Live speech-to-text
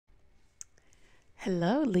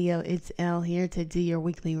Hello, Leo. It's Elle here to do your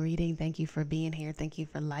weekly reading. Thank you for being here. Thank you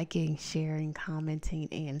for liking, sharing, commenting,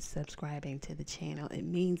 and subscribing to the channel. It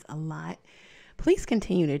means a lot. Please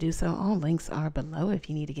continue to do so. All links are below if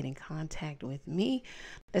you need to get in contact with me.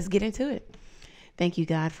 Let's get into it. Thank you,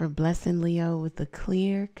 God, for blessing Leo with a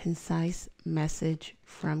clear, concise message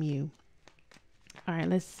from you. All right,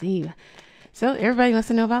 let's see. So everybody wants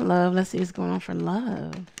to know about love. Let's see what's going on for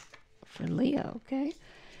love for Leo, okay?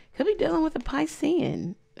 Could be dealing with a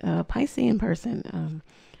Piscean person.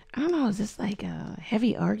 I don't know. Is this like a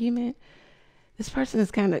heavy argument? This person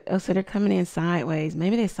is kind of, so they're coming in sideways.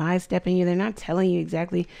 Maybe they're sidestepping you. They're not telling you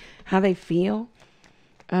exactly how they feel.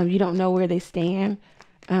 You don't know where they stand.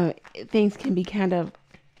 Things can be kind of,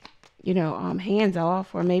 hands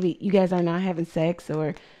off, or maybe you guys are not having sex,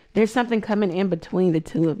 or there's something coming in between the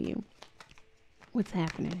two of you. What's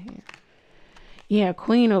happening here? Yeah,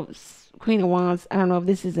 Queen of Wands. I don't know if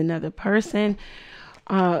this is another person.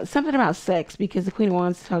 Something about sex, because the Queen of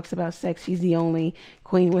Wands talks about sex. She's the only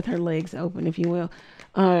queen with her legs open, if you will.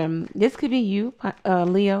 This could be you,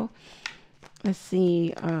 Leo. Let's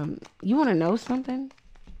see. You want to know something?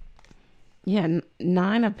 Yeah,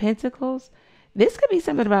 Nine of Pentacles. This could be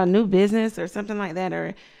something about new business or something like that,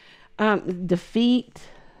 or defeat,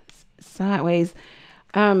 sideways.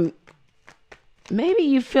 Maybe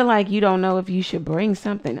you feel like you don't know if you should bring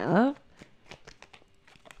something up.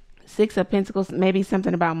 Six of Pentacles, maybe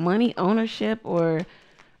something about money, ownership, or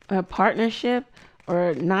a partnership,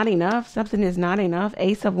 or not enough. Something is not enough.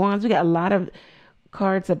 Ace of Wands. We got a lot of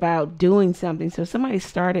cards about doing something. So somebody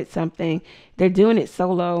started something. They're doing it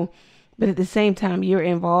solo, but at the same time, you're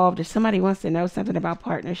involved. If somebody wants to know something about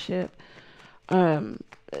partnership,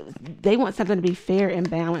 they want something to be fair and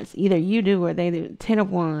balanced. Either you do or they do. Ten of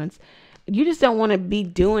Wands. You just don't want to be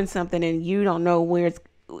doing something and you don't know where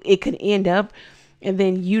it could end up, and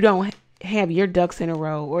then you don't have your ducks in a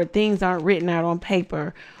row, or things aren't written out on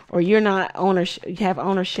paper, or you're not you have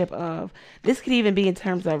ownership of. This could even be in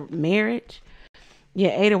terms of marriage.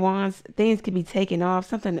 Yeah, Eight of Wands. Things could be taken off,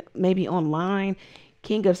 something maybe online.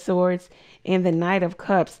 King of Swords and the Knight of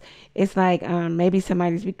Cups. It's like maybe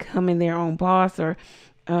somebody's becoming their own boss, or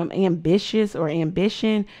ambitious, or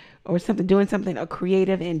ambition, or something, doing something, a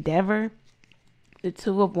creative endeavor. The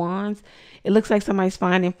Two of Wands. It looks like somebody's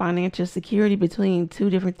finding financial security between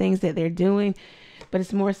two different things that they're doing, but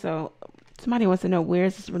it's more so somebody wants to know,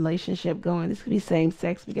 where's this relationship going? This could be same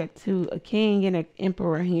sex. We got a king and an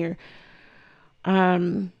emperor here.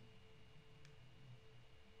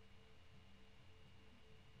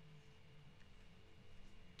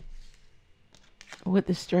 With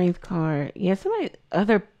the Strength card. Yeah, somebody,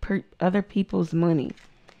 other people's money.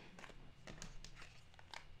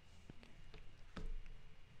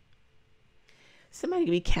 Somebody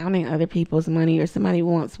could be counting other people's money, or somebody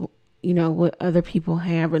wants, what other people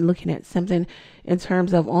have, or looking at something in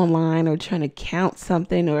terms of online, or trying to count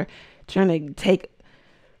something, or trying to take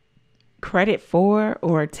credit for,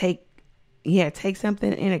 or take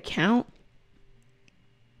something in account.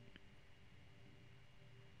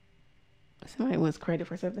 Somebody wants credit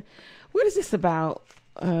for something. What is this about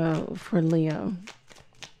for Leo?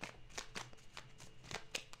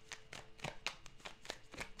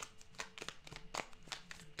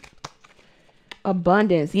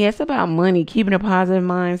 Abundance. Yeah, it's about money, keeping a positive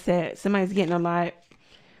mindset. Somebody's getting a lot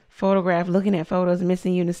photographed, looking at photos,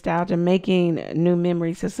 missing you, nostalgia, making new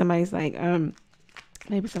memories. So somebody's like,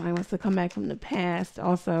 maybe somebody wants to come back from the past.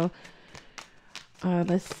 Also,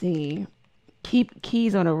 let's see. Keep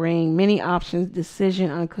keys on a ring, many options, decision,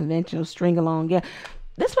 unconventional, string along. Yeah,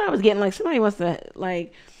 that's what I was getting. Like, somebody wants to,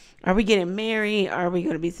 like, are we getting married? Are we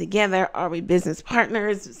going to be together? Are we business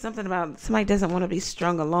partners? Something about somebody doesn't want to be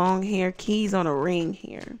strung along here. Keys on a ring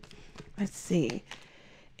here. Let's see.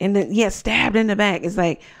 And then, yeah, stabbed in the back. It's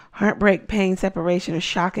like heartbreak, pain, separation, a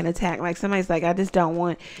shock and attack. Like, somebody's like, I just don't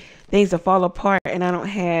want things to fall apart, and I don't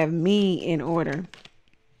have me in order.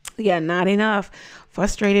 Yeah, not enough.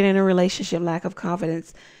 Frustrated in a relationship, lack of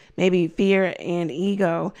confidence, maybe fear and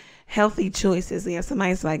ego. Healthy choices. Yeah,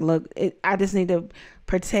 somebody's like, look, I just need to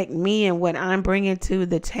protect me and what I'm bringing to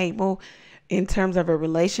the table in terms of a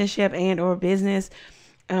relationship and or business.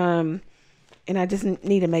 And I just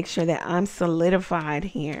need to make sure that I'm solidified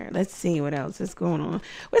here. Let's see what else is going on.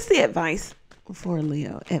 What's the advice for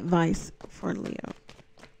Leo? Advice for Leo.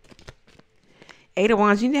 Eight of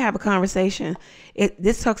Wands. You need to have a conversation.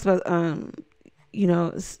 This talks about,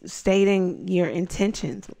 stating your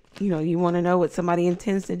intentions. You want to know what somebody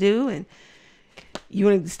intends to do, and you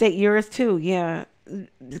want to state yours too. Yeah,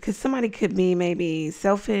 because somebody could be maybe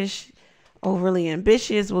selfish, overly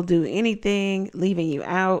ambitious, will do anything, leaving you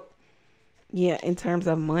out. Yeah, in terms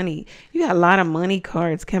of money, you got a lot of money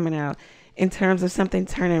cards coming out in terms of something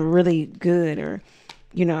turning really good, or,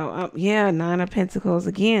 yeah, Nine of Pentacles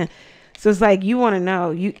again. So it's like you want to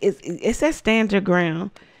know, it says stand your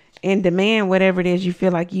ground and demand whatever it is you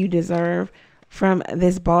feel like you deserve from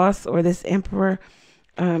this boss or this emperor.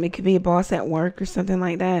 It could be a boss at work or something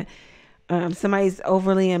like that. Somebody's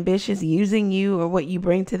overly ambitious, using you or what you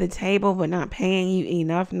bring to the table, but not paying you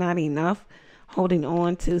enough, not enough, holding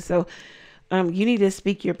on to. So you need to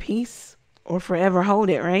speak your peace or forever hold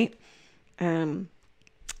it, right?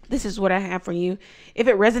 This is what I have for you. If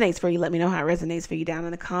it resonates for you, let me know how it resonates for you down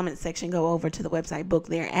in the comment section. Go over to the website, book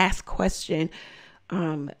there, ask question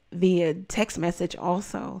via text message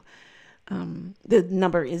also. The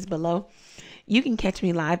number is below. You can catch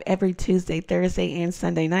me live every Tuesday, Thursday, and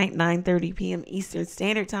Sunday night, 9:30 p.m. Eastern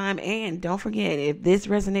Standard Time. And don't forget, if this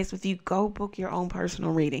resonates with you, go book your own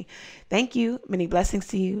personal reading. Thank you. Many blessings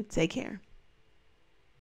to you. Take care.